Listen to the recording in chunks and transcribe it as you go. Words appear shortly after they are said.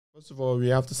First of all, we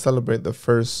have to celebrate the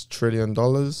first $1 trillion.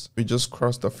 We just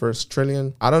crossed the first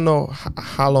trillion. I don't know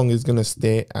how long it's going to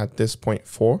stay at this point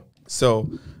for. So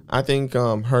I think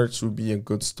Hertz would be a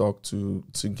good stock to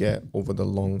get over the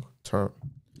long term.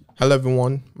 Hello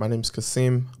everyone, my name is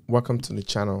Kaseem. Welcome to the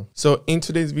channel. So in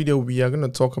today's video, we are going to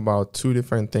talk about two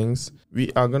different things.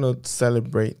 We are going to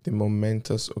celebrate the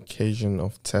momentous occasion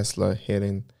of Tesla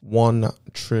hitting $1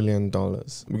 trillion.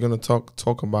 We're going to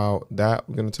talk about that.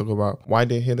 We're going to talk about why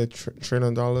they hit $1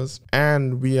 trillion.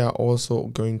 And we are also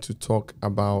going to talk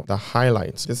about the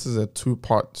highlights. This is a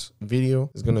two-part video.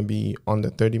 It's going to be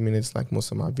under 30 minutes like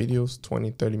most of my videos,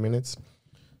 20-30 minutes.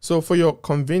 So for your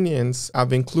convenience,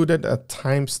 I've included a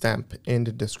timestamp in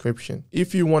the description.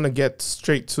 If you want to get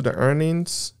straight to the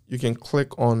earnings, you can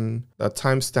click on the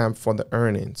timestamp for the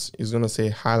earnings. It's going to say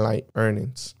highlight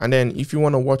earnings. And then if you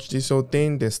want to watch this whole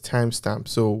thing, there's timestamp.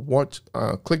 So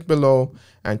click below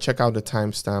and check out the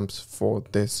timestamps for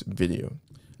this video.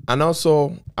 And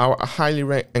also, I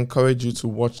highly encourage you to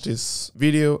watch this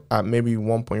video at maybe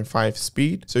 1.5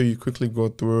 speed, so you quickly go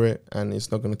through it and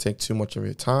it's not going to take too much of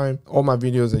your time. All my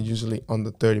videos are usually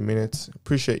under 30 minutes.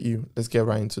 Appreciate you. Let's get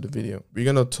right into the video. We're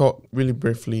going to talk really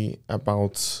briefly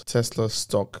about Tesla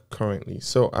stock currently.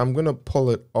 So I'm going to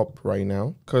pull it up right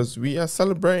now because we are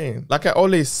celebrating. Like I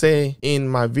always say in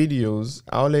my videos,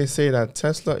 I always say that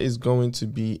Tesla is going to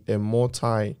be a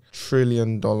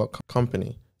multi-trillion-dollar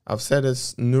company. I've said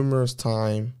this numerous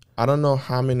times. I don't know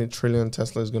how many trillion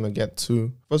Tesla is going to get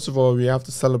to. First of all, we have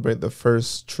to celebrate the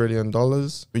first $1 trillion.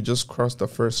 We just crossed the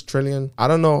first trillion. I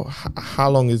don't know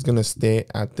how long it's going to stay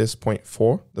at this point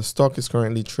for. The stock is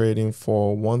currently trading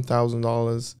for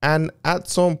 $1,000. And at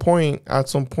some point,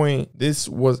 this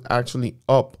was actually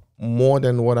up more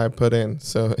than what I put in.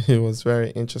 So it was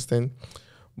very interesting.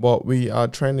 But we are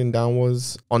trending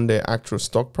downwards on the actual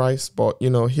stock price. But, you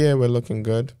know, here we're looking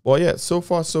good. But yeah, so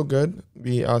far so good.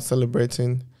 We are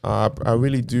celebrating. I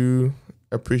really do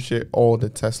appreciate all the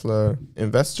Tesla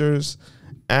investors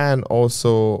and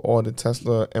also all the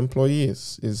Tesla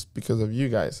employees. Is because of you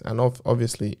guys and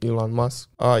obviously Elon Musk.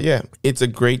 Yeah, it's a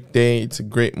great day. It's a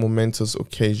great momentous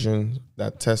occasion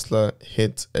that Tesla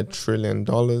hit $1 trillion.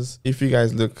 If you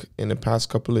guys look in the past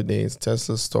couple of days,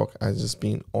 Tesla stock has just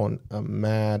been on a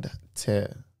mad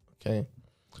tear. Okay,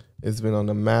 it's been on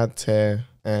a mad tear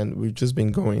and we've just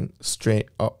been going straight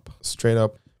up.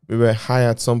 We were high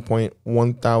at some point,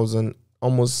 $1,000,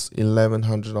 almost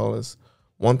 $1,100.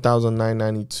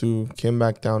 $1,992, came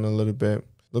back down a little bit.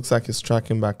 Looks like it's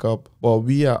tracking back up, but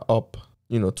we are up,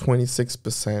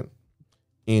 26%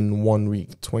 in 1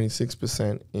 week,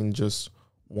 26% in just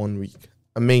 1 week.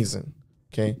 Amazing.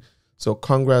 Okay. So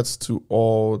congrats to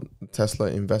all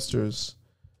Tesla investors.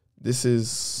 This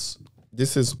is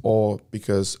all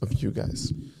because of you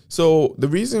guys. So the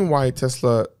reason why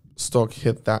Tesla stock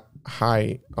hit that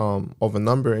high of a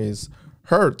number is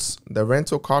Hertz, the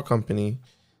rental car company.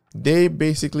 They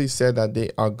basically said that they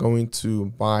are going to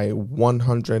buy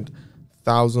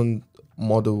 100,000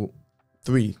 Model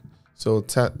 3. So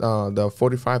the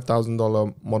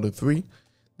 $45,000 Model 3,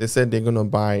 they said they're going to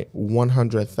buy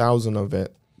 100,000 of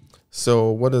it.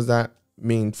 So what does that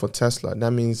mean for Tesla?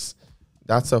 That means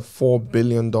that's a $4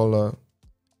 billion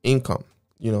income.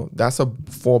 That's a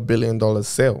 $4 billion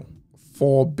sale.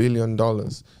 $4 billion.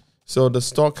 So the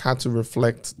stock had to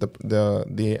reflect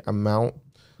the amount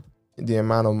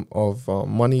of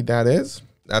money that is.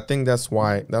 I think that's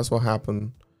what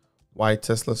happened. Why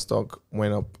Tesla stock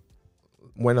went up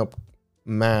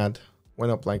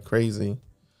like crazy.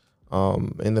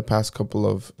 In the past couple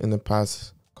of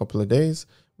days,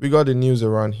 we got the news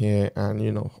around here,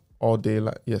 and all day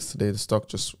like yesterday, the stock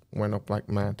just went up like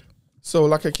mad. So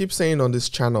like I keep saying on this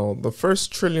channel, the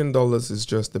first $1 trillion is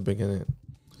just the beginning.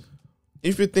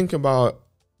 If you think about,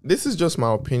 this is just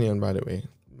my opinion, by the way.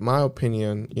 My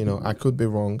opinion, I could be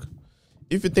wrong.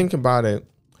 If you think about it,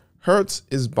 Hertz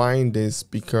is buying this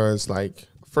because, like,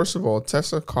 first of all,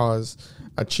 Tesla cars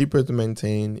are cheaper to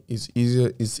maintain. It's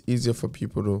easier for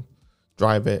people to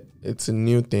drive it. It's a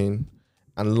new thing,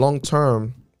 and long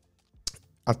term,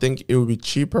 I think it will be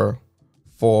cheaper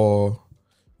for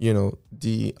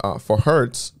for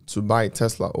Hertz to buy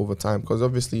Tesla over time, because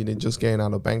obviously they're just getting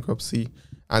out of bankruptcy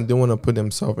and they want to put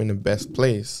themselves in the best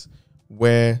place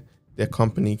where their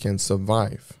company can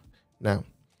survive. Now,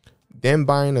 them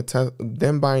buying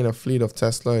a fleet of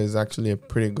Tesla is actually a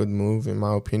pretty good move, in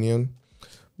my opinion,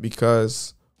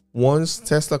 because once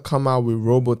Tesla come out with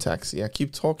robotaxi, I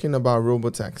keep talking about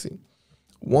robotaxi.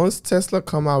 Once Tesla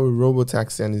come out with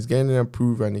robotaxi and it's getting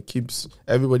approved and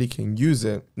everybody can use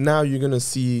it, now you're gonna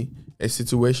see a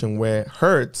situation where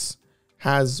Hertz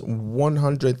has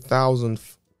 100,000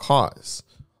 cars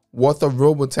worth of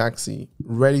robotaxi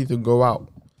ready to go out.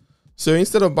 So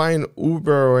instead of buying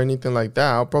Uber or anything like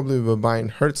that, I'll probably be buying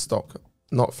Hertz stock.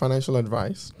 Not financial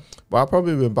advice, but I'll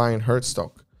probably be buying Hertz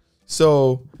stock.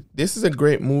 So this is a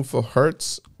great move for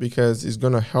Hertz because it's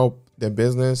going to help their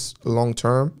business long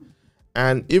term.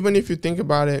 And even if you think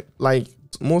about it, like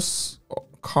most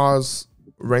cars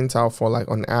rent out for like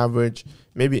on average,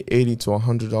 maybe $80 to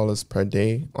 $100 per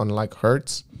day on like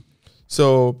Hertz.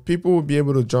 So people will be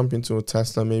able to jump into a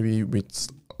Tesla maybe with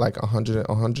like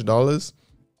 $100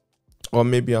 or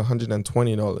maybe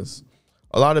 $120.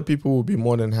 A lot of people will be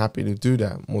more than happy to do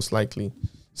that, most likely.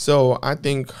 So I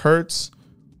think Hertz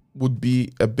would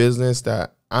be a business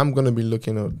that I'm going to be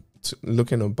looking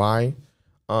to buy.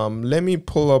 Let me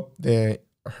pull up the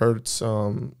Hertz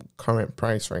current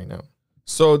price right now.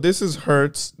 So this is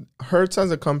Hertz. Hertz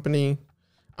as a company,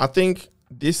 I think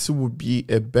this would be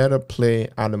a better play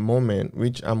at the moment,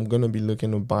 which I'm going to be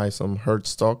looking to buy some Hertz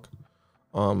stock.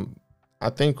 I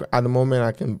think at the moment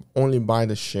I can only buy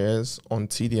the shares on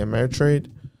TD Ameritrade,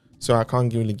 so I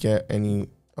can't really get any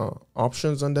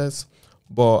options on this.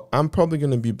 But I'm probably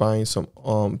going to be buying some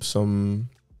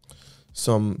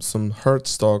Hertz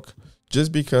stock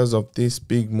just because of this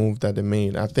big move that they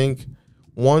made. I think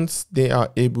once they are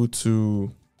able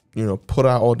to, put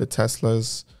out all the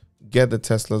Teslas, get the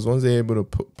Teslas, once they're able to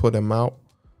put them out,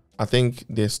 I think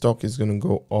their stock is going to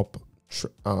go up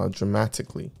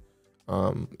dramatically.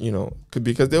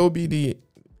 Because they will be the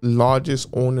largest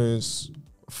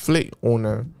fleet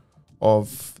owner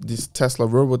of this Tesla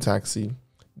robotaxi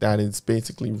that is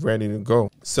basically ready to go.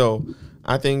 So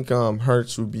I think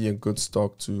Hertz would be a good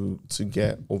stock to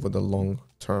get over the long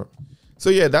term. So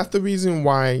yeah, that's the reason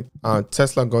why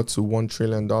Tesla got to $1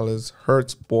 trillion.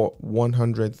 Hertz bought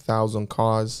 100,000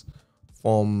 cars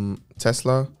from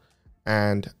Tesla,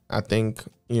 and I think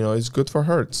it's good for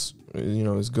Hertz.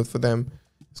 It's good for them.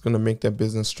 It's going to make their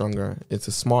business stronger. It's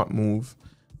a smart move.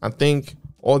 I think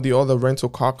all the other rental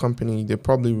car company, they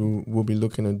probably will be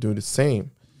looking to do the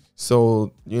same.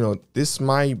 So, this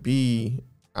might be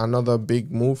another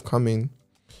big move coming.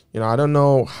 I don't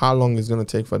know how long it's going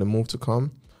to take for the move to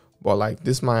come, but like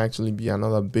this might actually be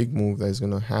another big move that is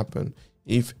going to happen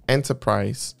if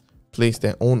Enterprise place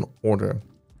their own order.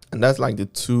 And that's like the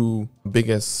two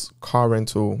biggest car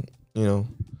rental,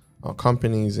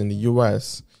 companies in the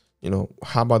US.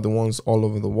 How about the ones all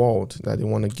over the world that they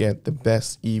want to get the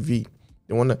best EV?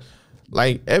 They want to,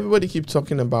 like, everybody keeps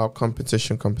talking about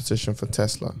competition for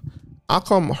Tesla. How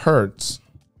come Hertz?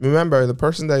 Remember, the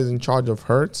person that is in charge of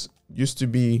Hertz used to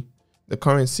be the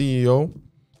current CEO,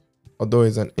 although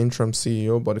he's an interim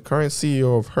CEO, but the current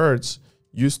CEO of Hertz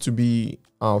used to be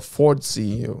Ford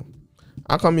CEO.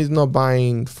 How come he's not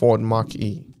buying Ford Mark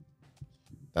E?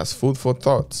 That's food for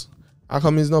thought. How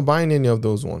come he's not buying any of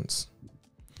those ones?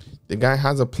 The guy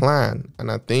has a plan, and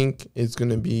I think it's going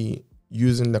to be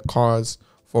using the cars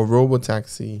for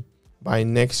robotaxi by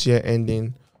next year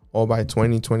ending or by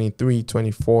 2023,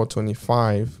 24,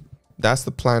 25. That's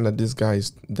the plan that this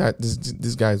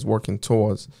guy is working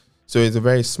towards. So it's a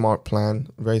very smart plan,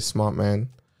 very smart man.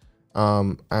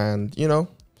 And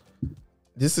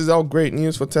this is all great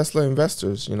news for Tesla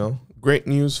investors, great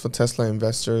news for Tesla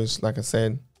investors. Like I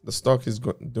said, the stock is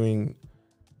doing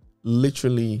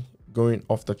literally going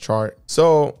off the chart.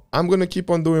 So I'm going to keep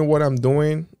on doing what I'm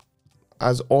doing.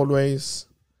 As always,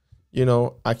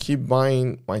 I keep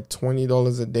buying my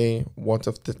 $20 a day worth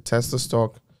of the Tesla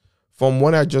stock. From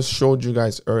what I just showed you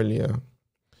guys earlier,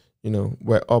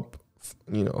 we're up,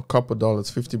 a couple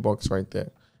dollars, $50 right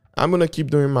there. I'm going to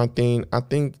keep doing my thing. I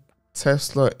think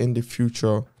Tesla in the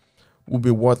future will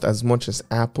be worth as much as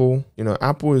Apple.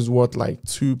 Apple is worth like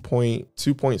 2 point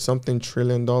something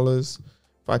trillion dollars.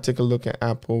 If I take a look at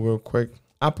Apple real quick,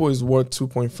 Apple is worth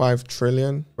 2.5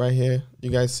 trillion right here. You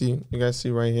guys see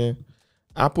right here.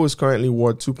 Apple is currently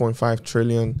worth 2.5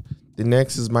 trillion. The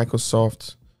next is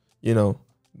Microsoft,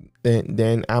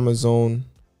 then Amazon,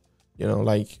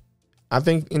 I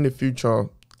think in the future,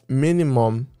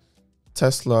 minimum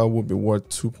Tesla will be worth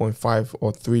 2.5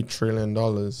 or $3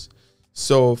 trillion.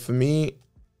 So for me,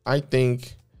 I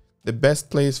think the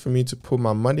best place for me to put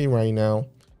my money right now,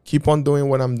 keep on doing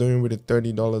what I'm doing with the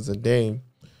 $30 a day,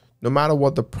 no matter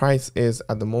what the price is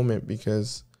at the moment,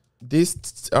 because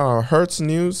this Hertz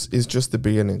news is just the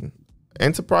beginning.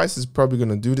 Enterprise is probably going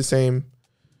to do the same.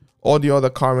 All the other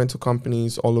car rental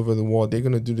companies all over the world, they're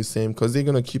going to do the same because they're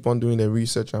going to keep on doing their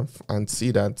research and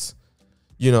see that,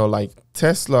 like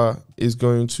Tesla is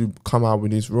going to come out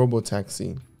with this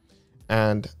robotaxi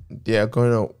and they're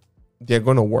going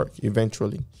to work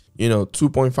eventually.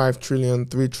 2.5 trillion,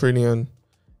 3 trillion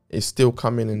is still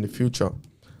coming in the future.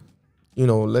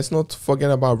 let's not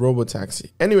forget about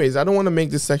robotaxi. Anyways, I don't want to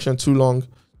make this section too long.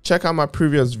 Check out my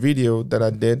previous video that I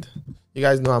did. You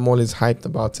guys know I'm always hyped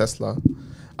about Tesla.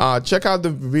 Check out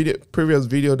the previous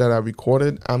video that I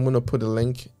recorded. I'm going to put a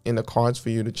link in the cards for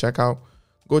you to check out.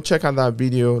 Go check out that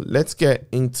video. Let's get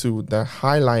into the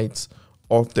highlights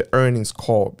of the earnings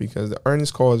call, because the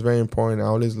earnings call is very important. I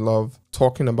always love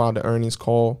talking about the earnings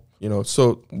call.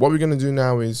 So what we're going to do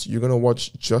now is you're going to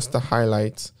watch just the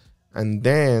highlights, and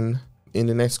then in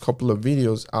the next couple of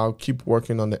videos, I'll keep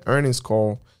working on the earnings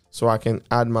call so I can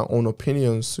add my own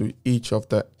opinions to each of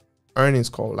the earnings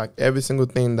call. Like every single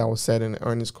thing that was said in the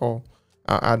earnings call,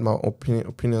 I'll add my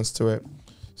opinions to it.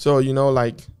 So,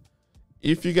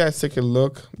 if you guys take a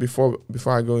look before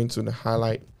I go into the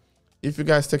highlight, if you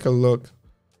guys take a look,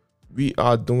 we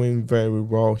are doing very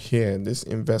well here. This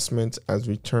investment has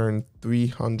returned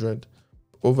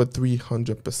over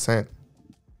 300%.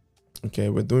 Okay,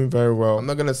 we're doing very well. I'm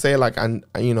not gonna say like I'm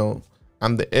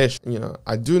the ish.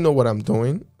 I do know what I'm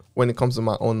doing when it comes to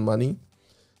my own money.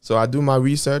 So I do my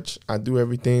research. I do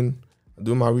everything. I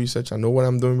do my research. I know what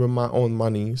I'm doing with my own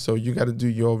money. So you got to do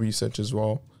your research as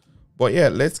well. But yeah,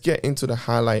 let's get into the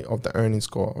highlight of the earnings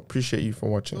call. Appreciate you for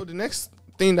watching. So the next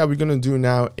thing that we're gonna do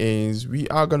now is we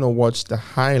are gonna watch the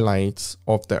highlights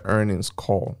of the earnings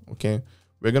call. Okay,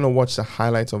 we're gonna watch the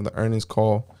highlights of the earnings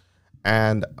call,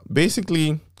 and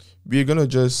basically we're gonna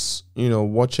just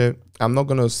watch it. I'm not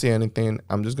gonna say anything.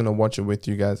 I'm just gonna watch it with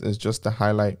you guys. It's just the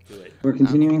highlight. We're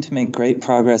continuing to make great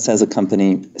progress as a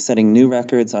company, setting new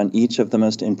records on each of the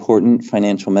most important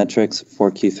financial metrics for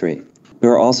Q3. We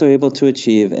were also able to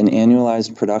achieve an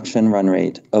annualized production run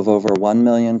rate of over 1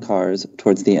 million cars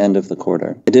towards the end of the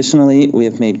quarter. Additionally, we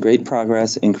have made great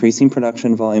progress increasing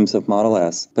production volumes of Model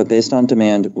S, but based on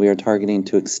demand, we are targeting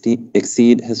to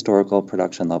exceed historical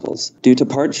production levels. Due to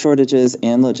part shortages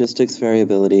and logistics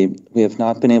variability, we have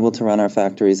not been able to run our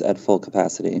factories at full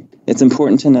capacity. It's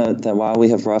important to note that while we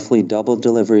have roughly doubled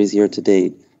deliveries year to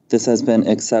date, this has been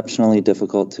exceptionally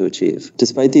difficult to achieve.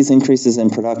 Despite these increases in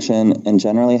production and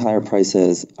generally higher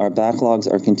prices, our backlogs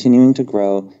are continuing to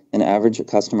grow and average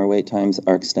customer wait times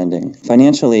are extending.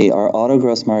 Financially, our auto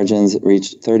gross margins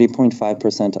reached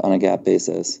 30.5% on a GAAP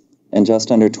basis and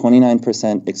just under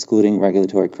 29% excluding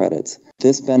regulatory credits.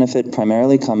 This benefit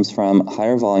primarily comes from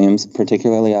higher volumes,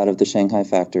 particularly out of the Shanghai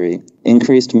factory,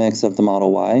 increased mix of the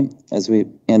Model Y,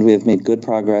 and we have made good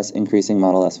progress increasing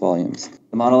Model S volumes.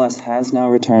 The Model S has now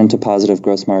returned to positive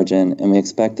gross margin, and we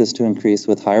expect this to increase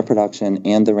with higher production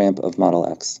and the ramp of Model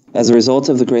X. As a result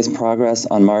of the great progress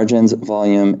on margins,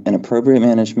 volume, and appropriate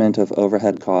management of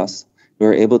overhead costs, we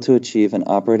were able to achieve an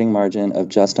operating margin of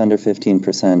just under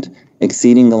 15%,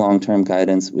 exceeding the long-term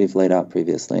guidance we've laid out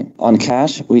previously. On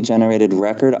cash, we generated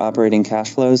record operating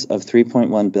cash flows of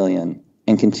 $3.1 billion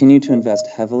and continue to invest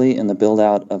heavily in the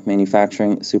build-out of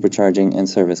manufacturing, supercharging, and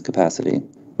service capacity.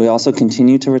 We also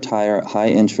continue to retire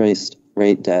high-interest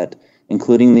rate debt,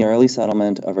 including the early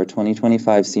settlement of our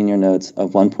 2025 senior notes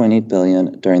of $1.8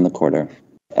 billion during the quarter.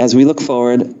 As we look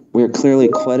forward, we are clearly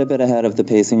quite a bit ahead of the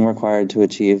pacing required to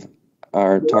achieve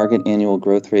our target annual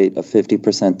growth rate of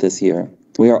 50% this year.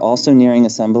 We are also nearing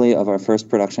assembly of our first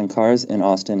production cars in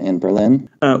Austin and Berlin.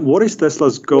 What is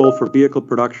Tesla's goal for vehicle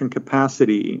production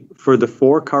capacity for the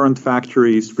 4 current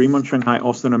factories, Fremont, Shanghai,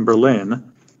 Austin, and Berlin,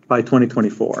 by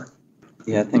 2024?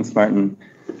 Yeah, thanks, Martin.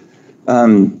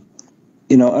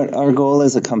 Our goal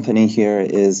as a company here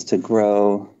is to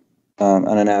grow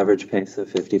on an average pace of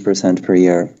 50% per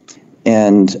year.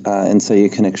 And so you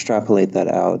can extrapolate that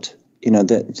out.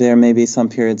 There may be some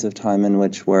periods of time in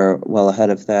which we're well ahead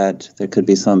of that. There could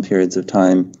be some periods of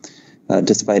time,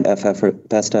 despite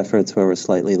best efforts, where we're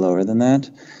slightly lower than that.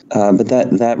 But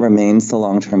that remains the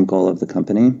long-term goal of the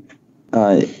company.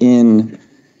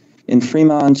 In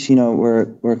Fremont,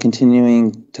 we're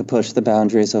continuing to push the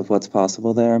boundaries of what's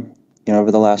possible there.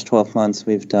 Over the last 12 months,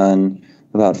 we've done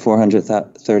about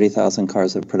 430,000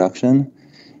 cars of production.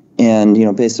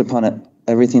 And, based upon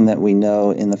everything that we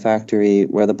know in the factory,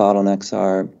 where the bottlenecks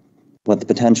are, what the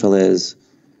potential is,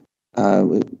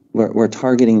 we're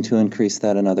targeting to increase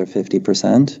that another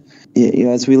 50%.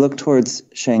 As we look towards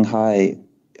Shanghai,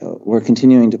 we're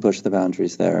continuing to push the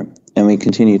boundaries there, and we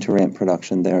continue to ramp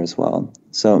production there as well.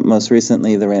 So most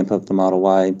recently, the ramp of the Model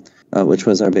Y, which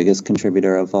was our biggest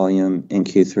contributor of volume in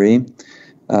Q3,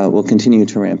 will continue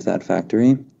to ramp that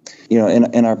factory.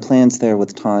 And our plans there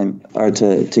with time are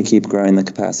to keep growing the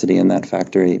capacity in that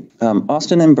factory.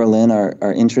 Austin and Berlin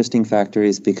are interesting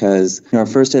factories because our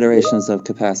first iterations of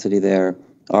capacity there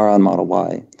are on Model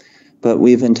Y. But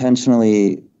we've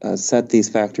intentionally set these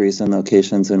factories in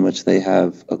locations in which they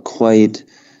have a quite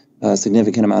a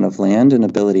significant amount of land and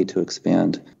ability to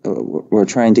expand. We're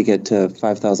trying to get to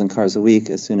 5,000 cars a week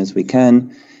as soon as we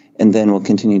can, and then we'll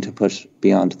continue to push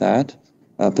beyond that,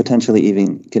 potentially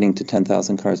even getting to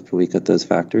 10,000 cars per week at those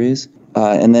factories.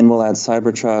 And then we'll add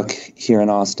Cybertruck here in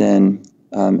Austin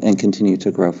and continue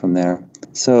to grow from there.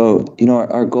 So,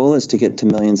 our goal is to get to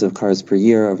millions of cars per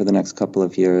year over the next couple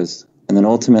of years, and then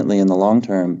ultimately in the long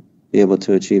term, be able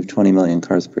to achieve 20 million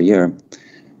cars per year.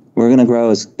 We're going to grow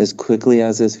as quickly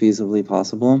as is feasibly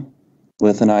possible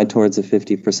with an eye towards a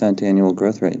 50% annual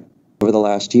growth rate. Over the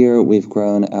last year, we've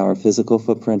grown our physical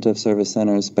footprint of service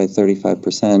centers by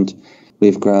 35%.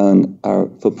 We've grown our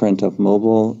footprint of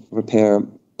mobile repair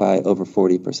by over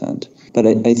 40%. But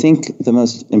I think the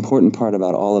most important part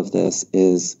about all of this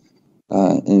is,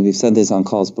 and we've said this on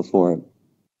calls before,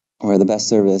 where the best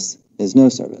service is no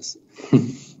service.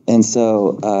 And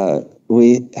so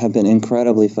we have been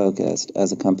incredibly focused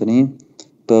as a company,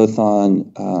 both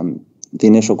on the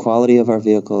initial quality of our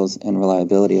vehicles and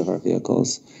reliability of our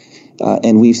vehicles.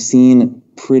 And we've seen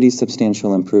pretty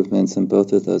substantial improvements in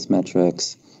both of those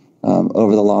metrics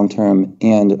over the long term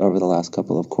and over the last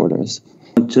couple of quarters.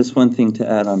 Just one thing to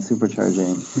add on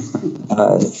supercharging.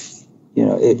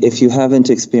 If you haven't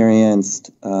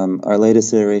experienced our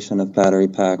latest iteration of battery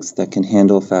packs that can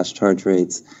handle fast charge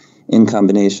rates in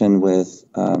combination with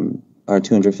our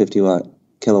 250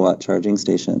 kilowatt charging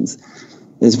stations,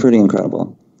 is pretty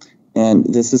incredible. And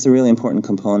this is a really important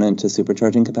component to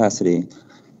supercharging capacity,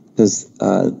 because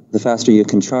the faster you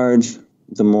can charge,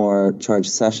 the more charge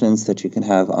sessions that you can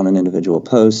have on an individual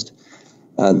post,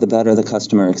 the better the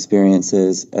customer experience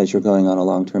is as you're going on a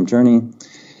long-term journey,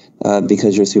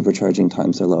 because your supercharging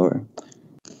times are lower.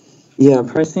 Yeah,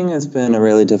 pricing has been a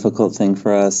really difficult thing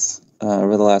for us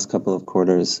over the last couple of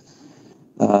quarters.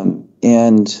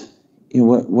 And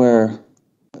where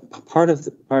part of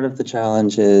the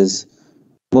challenge is,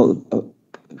 the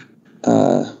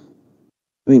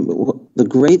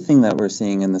great thing that we're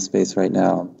seeing in the space right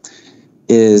now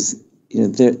is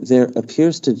there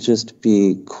appears to just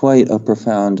be quite a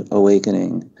profound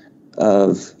awakening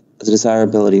of the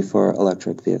desirability for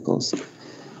electric vehicles.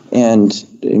 And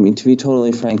to be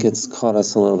totally frank, it's caught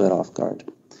us a little bit off guard.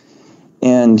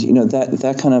 And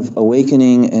that kind of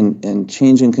awakening and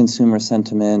change in consumer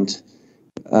sentiment,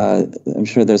 I'm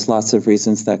sure there's lots of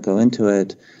reasons that go into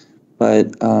it,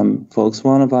 but folks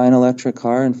want to buy an electric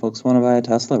car and folks want to buy a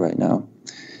Tesla right now.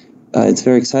 It's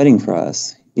very exciting for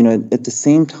us. At the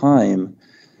same time,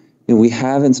 we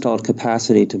have installed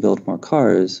capacity to build more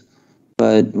cars,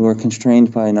 but we're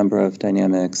constrained by a number of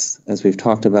dynamics, as we've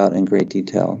talked about in great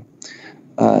detail.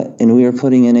 And we are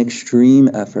putting in extreme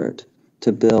effort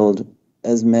to build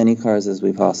as many cars as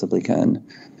we possibly can.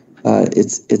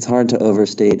 It's hard to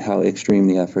overstate how extreme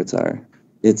the efforts are.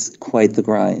 It's quite the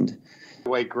grind.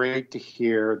 Way, great to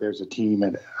hear there's a team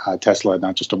at Tesla,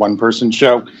 not just a one-person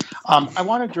show. I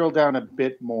want to drill down a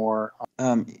bit more.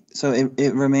 So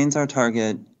it remains our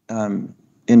target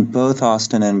in both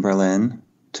Austin and Berlin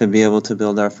to be able to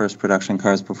build our first production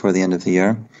cars before the end of the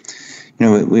year.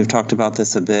 We've talked about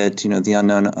this a bit, the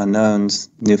unknown unknowns,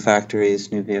 new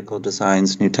factories, new vehicle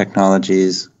designs, new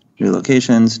technologies, new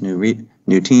locations,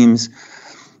 new teams.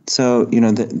 So,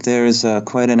 there's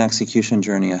quite an execution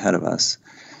journey ahead of us.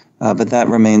 But that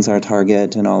remains our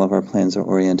target, and all of our plans are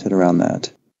oriented around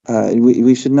that.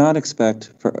 We should not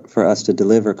expect for us to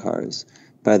deliver cars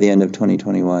by the end of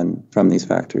 2021 from these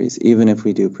factories, even if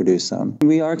we do produce some.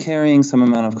 We are carrying some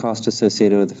amount of cost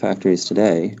associated with the factories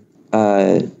today.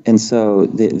 And so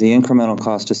the incremental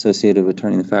cost associated with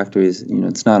turning the factories,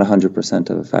 it's not 100%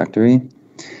 of a factory,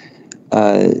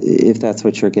 if that's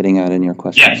what you're getting at in your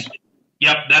question. Yes.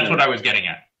 Yep, that's what I was getting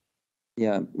at.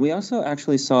 Yeah, we also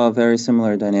actually saw a very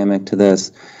similar dynamic to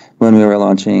this when we were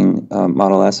launching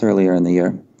Model S earlier in the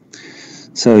year.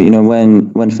 So,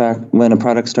 when a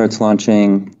product starts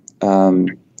launching,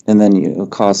 and then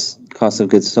cost of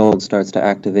goods sold starts to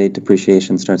activate,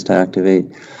 depreciation starts to activate,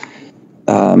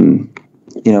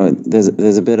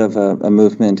 there's a bit of a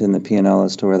movement in the P&L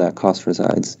as to where that cost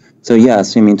resides. So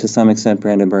yes, to some extent,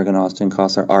 Brandenburg and Austin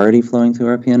costs are already flowing through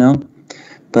our P&L,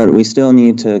 but we still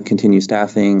need to continue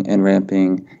staffing and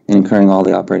ramping and incurring all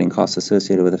the operating costs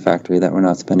associated with a factory that we're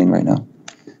not spending right now.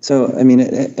 So,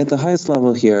 at the highest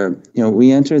level here,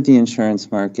 we entered the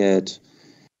insurance market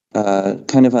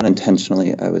kind of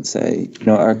unintentionally, I would say.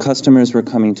 Our customers were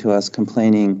coming to us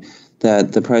complaining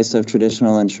that the price of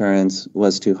traditional insurance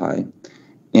was too high,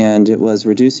 and it was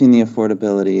reducing the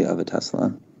affordability of a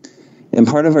Tesla. And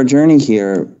part of our journey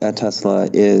here at Tesla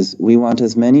is we want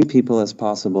as many people as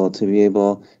possible to be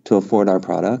able to afford our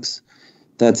products.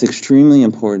 That's extremely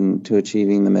important to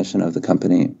achieving the mission of the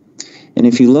company. And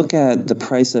if you look at the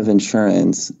price of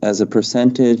insurance as a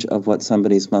percentage of what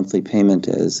somebody's monthly payment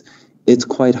is, it's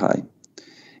quite high.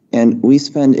 And we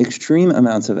spend extreme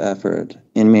amounts of effort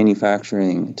in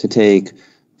manufacturing to take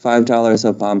 $5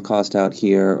 of BOM cost out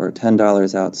here or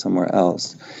 $10 out somewhere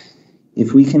else.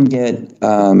 If we can get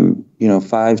 $5, $10,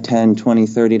 $20,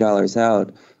 $30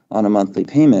 out on a monthly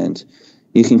payment,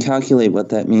 you can calculate what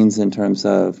that means in terms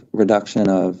of reduction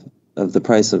of the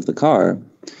price of the car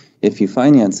if you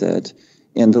finance it.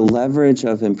 And the leverage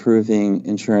of improving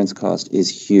insurance cost is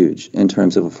huge in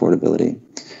terms of affordability.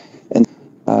 And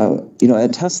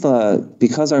at Tesla,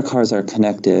 because our cars are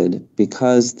connected,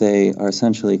 because they are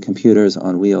essentially computers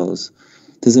on wheels,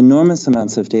 there's enormous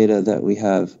amounts of data that we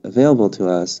have available to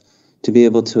us to be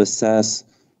able to assess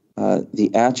the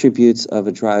attributes of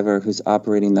a driver who's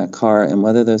operating that car and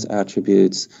whether those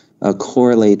attributes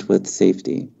correlate with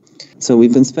safety. So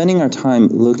we've been spending our time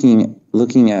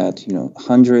looking at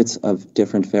hundreds of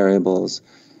different variables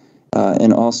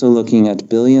and also looking at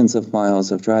billions of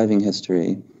miles of driving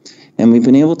history. And we've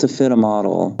been able to fit a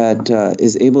model that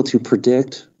is able to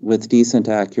predict with decent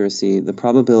accuracy the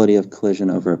probability of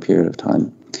collision over a period of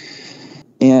time.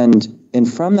 And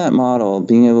from that model,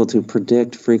 being able to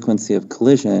predict frequency of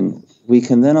collision, we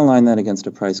can then align that against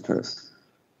a price curve.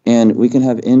 And we can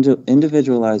have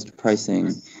individualized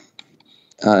pricing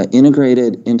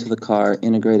integrated into the car,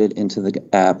 integrated into the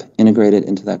app, integrated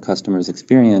into that customer's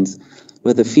experience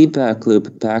with a feedback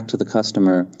loop back to the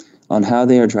customer on how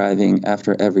they are driving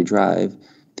after every drive,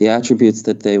 the attributes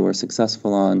that they were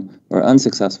successful on or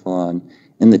unsuccessful on,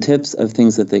 and the tips of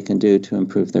things that they can do to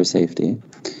improve their safety.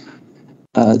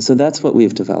 So that's what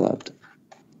we've developed.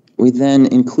 We then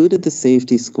included the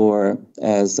safety score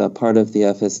as a part of the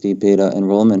FSD beta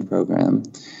enrollment program,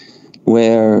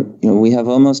 where we have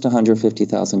almost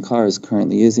 150,000 cars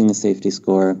currently using the safety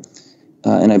score,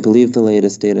 and I believe the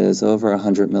latest data is over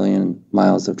 100 million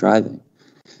miles of driving.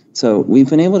 So we've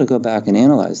been able to go back and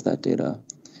analyze that data,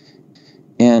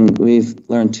 and we've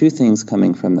learned two things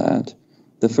coming from that.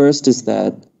 The first is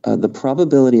that the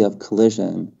probability of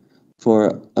collision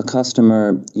for a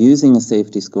customer using a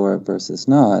safety score versus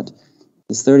not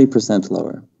is 30%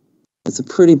 lower. It's a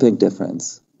pretty big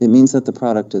difference. It means that the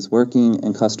product is working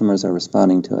and customers are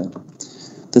responding to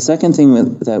it. The second thing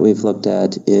that we've looked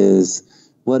at is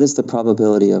what is the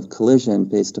probability of collision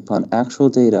based upon actual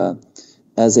data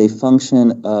as a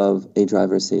function of a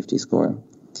driver's safety score.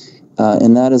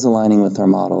 And that is aligning with our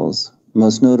models.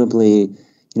 Most notably,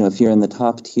 if you're in the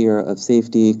top tier of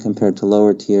safety compared to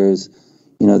lower tiers,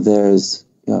 there's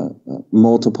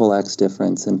multiple X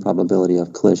difference in probability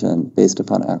of collision based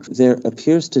upon actual. There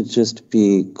appears to just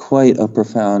be quite a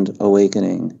profound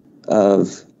awakening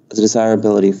of the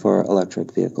desirability for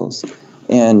electric vehicles.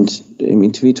 And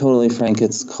to be totally frank,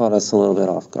 it's caught us a little bit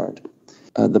off guard.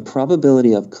 The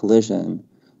probability of collision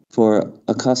for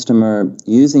a customer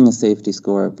using a safety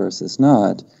score versus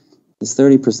not is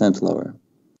 30% lower.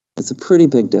 It's a pretty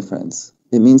big difference.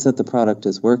 It means that the product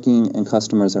is working and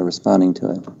customers are responding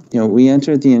to it. We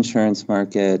entered the insurance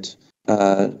market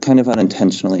kind of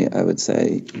unintentionally, I would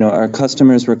say. Our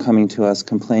customers were coming to us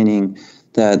complaining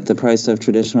that the price of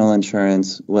traditional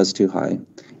insurance was too high.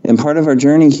 And part of our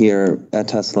journey here at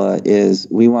Tesla is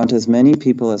we want as many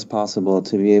people as possible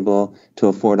to be able to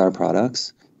afford our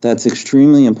products. That's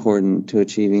extremely important to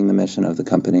achieving the mission of the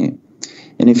company.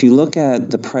 And if you look at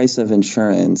the price of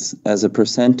insurance as a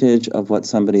percentage of what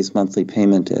somebody's monthly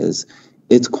payment is,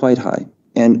 it's quite high.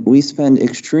 And we spend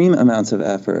extreme amounts of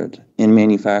effort in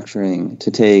manufacturing to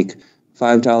take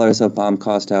 $5 of BOM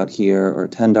cost out here or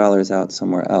 $10 out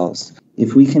somewhere else.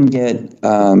 If we can get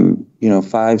 $5,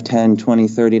 $10, $20,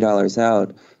 $30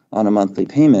 out on a monthly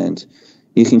payment,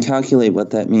 you can calculate what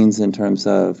that means in terms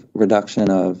of reduction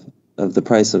of the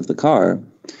price of the car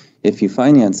if you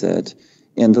finance it.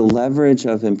 And the leverage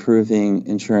of improving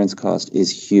insurance cost is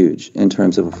huge in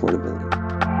terms of affordability.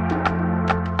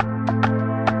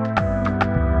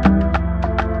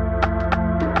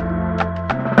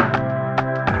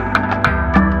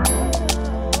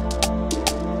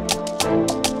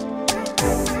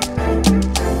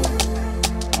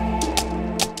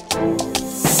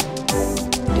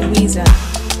 Louisa.